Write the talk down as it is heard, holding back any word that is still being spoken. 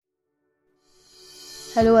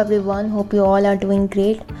Hello everyone, hope you all are doing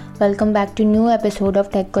great. Welcome back to new episode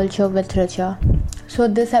of Tech Culture with Richa. So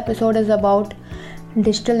this episode is about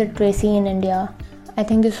digital literacy in India. I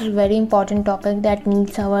think this is a very important topic that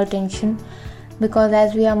needs our attention because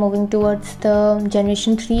as we are moving towards the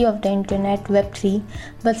generation 3 of the internet, web 3,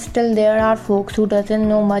 but still there are folks who doesn't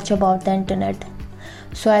know much about the internet.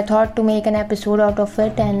 So I thought to make an episode out of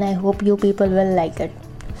it and I hope you people will like it.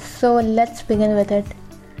 So let's begin with it.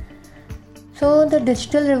 So the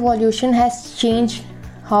digital revolution has changed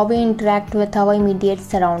how we interact with our immediate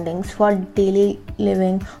surroundings for daily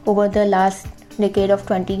living over the last decade of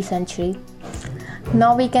 20th century.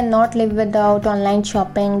 Now we cannot live without online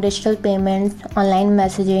shopping, digital payments, online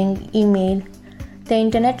messaging, email. The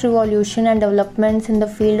internet revolution and developments in the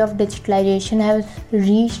field of digitalization have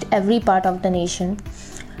reached every part of the nation.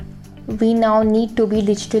 We now need to be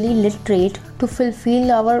digitally literate to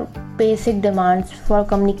fulfill our basic demands for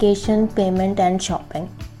communication, payment, and shopping.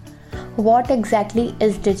 What exactly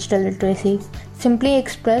is digital literacy? Simply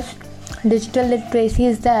expressed, digital literacy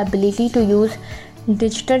is the ability to use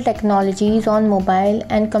digital technologies on mobile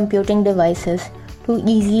and computing devices to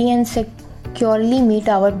easily and securely meet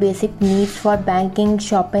our basic needs for banking,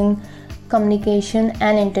 shopping, communication,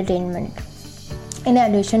 and entertainment. In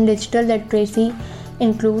addition, digital literacy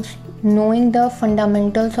includes knowing the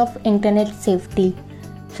fundamentals of internet safety,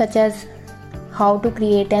 such as how to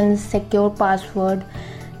create and secure password,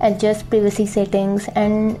 adjust privacy settings,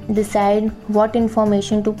 and decide what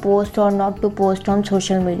information to post or not to post on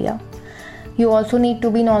social media. You also need to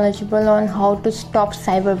be knowledgeable on how to stop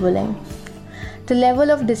cyberbullying. The level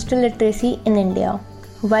of digital literacy in India.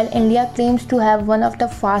 While India claims to have one of the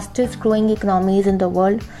fastest growing economies in the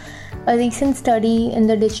world, a recent study in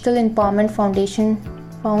the Digital Empowerment Foundation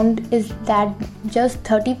found is that just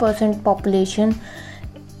 30% population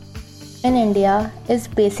in India is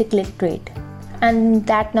basic literate, and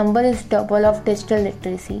that number is double of digital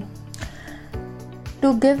literacy.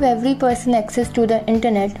 To give every person access to the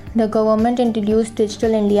internet, the government introduced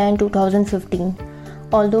Digital India in 2015.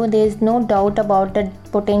 Although there is no doubt about the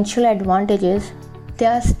potential advantages,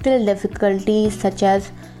 there are still difficulties such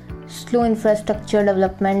as slow infrastructure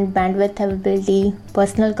development, bandwidth availability,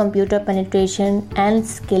 personal computer penetration, and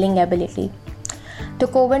scaling ability. The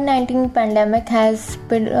COVID-19 pandemic has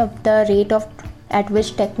sped up the rate at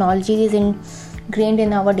which technology is ingrained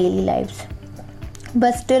in our daily lives.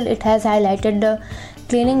 But still, it has highlighted the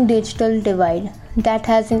glaring digital divide that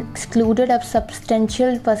has excluded a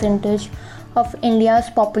substantial percentage of India's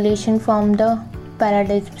population from the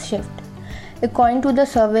paradigm shift. According to the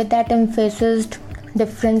survey that emphasized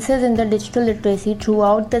differences in the digital literacy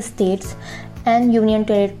throughout the states and union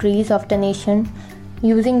territories of the nation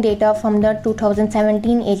using data from the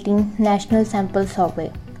 2017-18 National Sample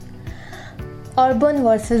Survey. Urban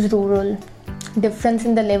versus rural, difference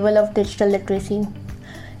in the level of digital literacy.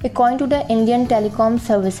 According to the Indian Telecom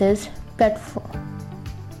Services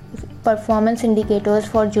performance indicators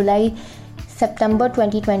for September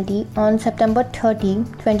 2020, on September 30,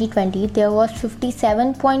 2020, there was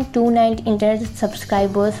 57.29 internet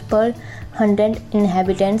subscribers per 100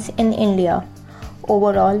 inhabitants in India.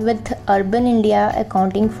 Overall, with urban India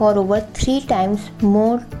accounting for over 3 times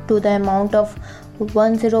more to the amount of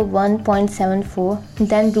 101.74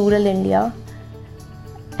 than rural India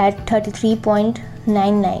at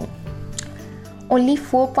 33.99. Only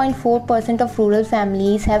 4.4% of rural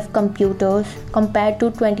families have computers compared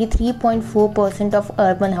to 23.4% of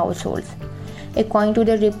urban households, according to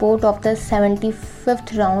the report of the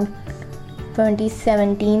 75th round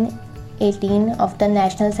 2017-18 of the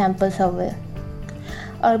National Sample Survey.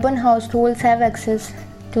 Urban households have access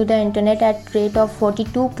to the internet at rate of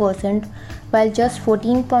 42%, while just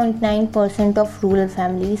 14.9% of rural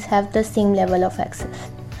families have the same level of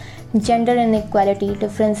access. Gender inequality,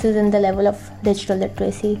 differences in the level of digital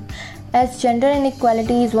literacy. As gender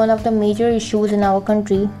inequality is one of the major issues in our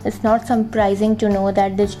country, it's not surprising to know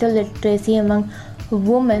that digital literacy among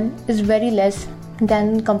women is very less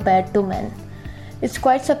than compared to men. It's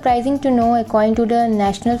quite surprising to know, according to the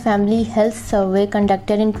National Family Health Survey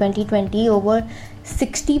conducted in 2020, over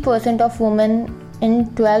 60% of women in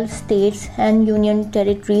 12 states and union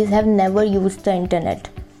territories have never used the internet.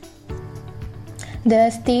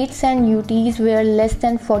 The states and UTs where less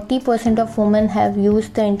than 40% of women have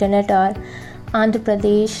used the internet are Andhra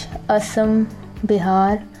Pradesh, Assam,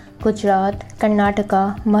 Bihar, Gujarat,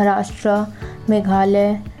 Karnataka, Maharashtra,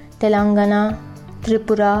 Meghalaya, Telangana,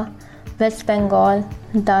 Tripura, West Bengal,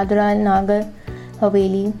 Dadra and Nagar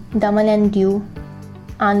Haveli, Daman and Diu,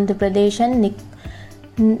 Andhra Pradesh and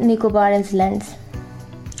Nicobar Islands.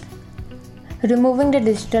 Removing the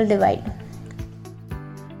digital divide.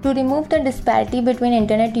 To remove the disparity between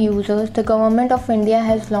internet users, the Government of India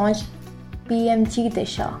has launched PMG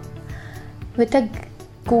Disha with a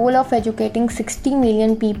goal of educating 60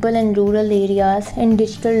 million people in rural areas in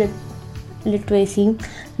digital literacy.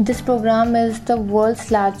 This program is the world's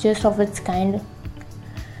largest of its kind.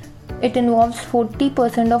 It involves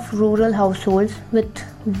 40% of rural households, with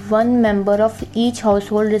one member of each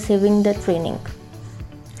household receiving the training.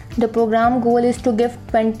 The program goal is to give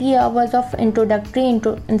 20 hours of introductory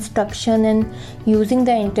instruction in using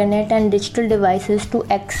the internet and digital devices to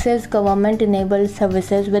access government-enabled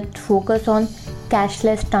services with focus on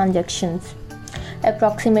cashless transactions.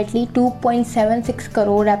 Approximately 2.76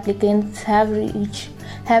 crore applicants have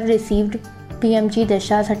received PMG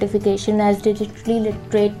Disha certification as digitally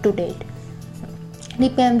literate to date. The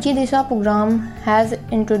PMG Disha program has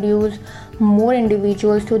introduced more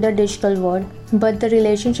individuals to the digital world, but the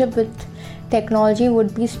relationship with technology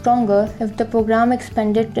would be stronger if the program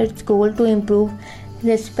expanded its goal to improve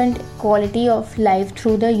recipient quality of life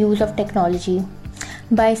through the use of technology.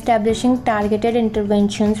 By establishing targeted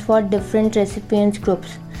interventions for different recipient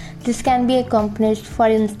groups, this can be accomplished. For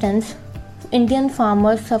instance, Indian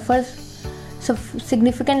farmers suffer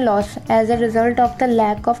significant loss as a result of the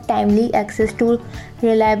lack of timely access to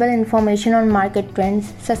reliable information on market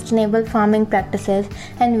trends, sustainable farming practices,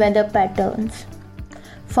 and weather patterns.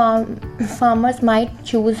 Farmers might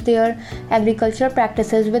choose their agricultural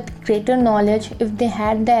practices with greater knowledge if they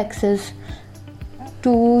had the access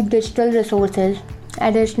to digital resources.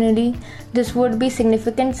 Additionally, this would be a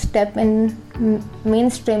significant step in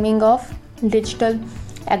mainstreaming of digital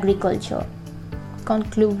agriculture.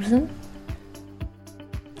 Conclusion.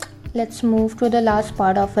 Let's move to the last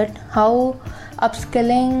part of it, how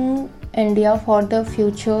upskilling India for the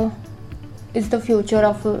future is the future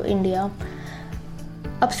of India.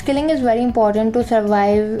 Upskilling is very important to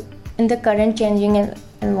survive in the current changing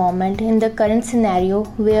environment. In the current scenario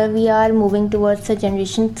where we are moving towards the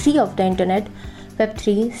generation 3 of the internet, Web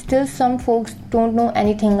 3, still some folks don't know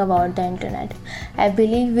anything about the internet. I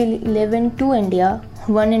believe we live in two India.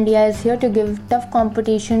 One India is here to give tough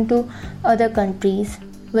competition to other countries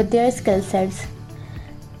with their skill sets,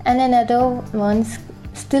 and another one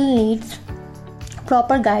still needs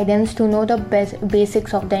proper guidance to know the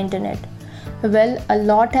basics of the internet. Well, a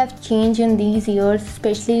lot have changed in these years,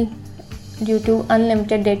 especially due to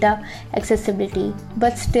unlimited data accessibility,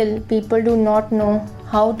 but still people do not know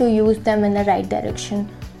how to use them in the right direction.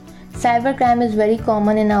 Cybercrime is very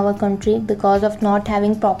common in our country because of not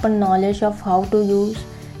having proper knowledge of how to use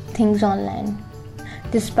things online.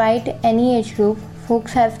 Despite any age group,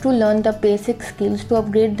 folks have to learn the basic skills to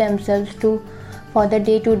upgrade themselves for the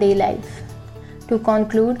day-to-day life. To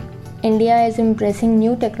conclude, India is embracing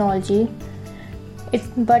new technology,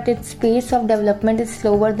 but its pace of development is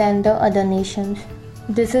slower than the other nations.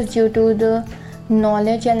 This is due to the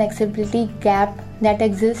knowledge and accessibility gap that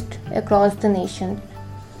exists across the nation,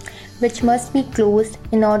 which must be closed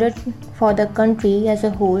in order for the country as a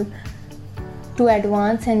whole to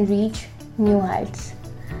advance and reach new heights.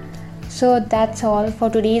 So that's all for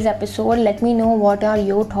today's episode. Let me know what are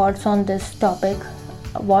your thoughts on this topic.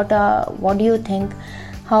 What do you think?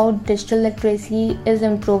 How digital literacy is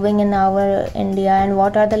improving in our India, and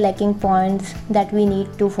what are the lacking points that we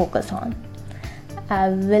need to focus on? I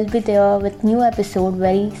will be there with new episode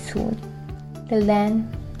very soon. Till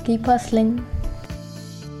then, keep hustling.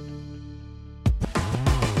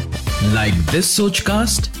 Like this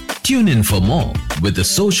Sochcast? Tune in for more with the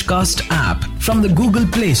Sochcast app from the Google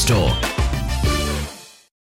Play Store.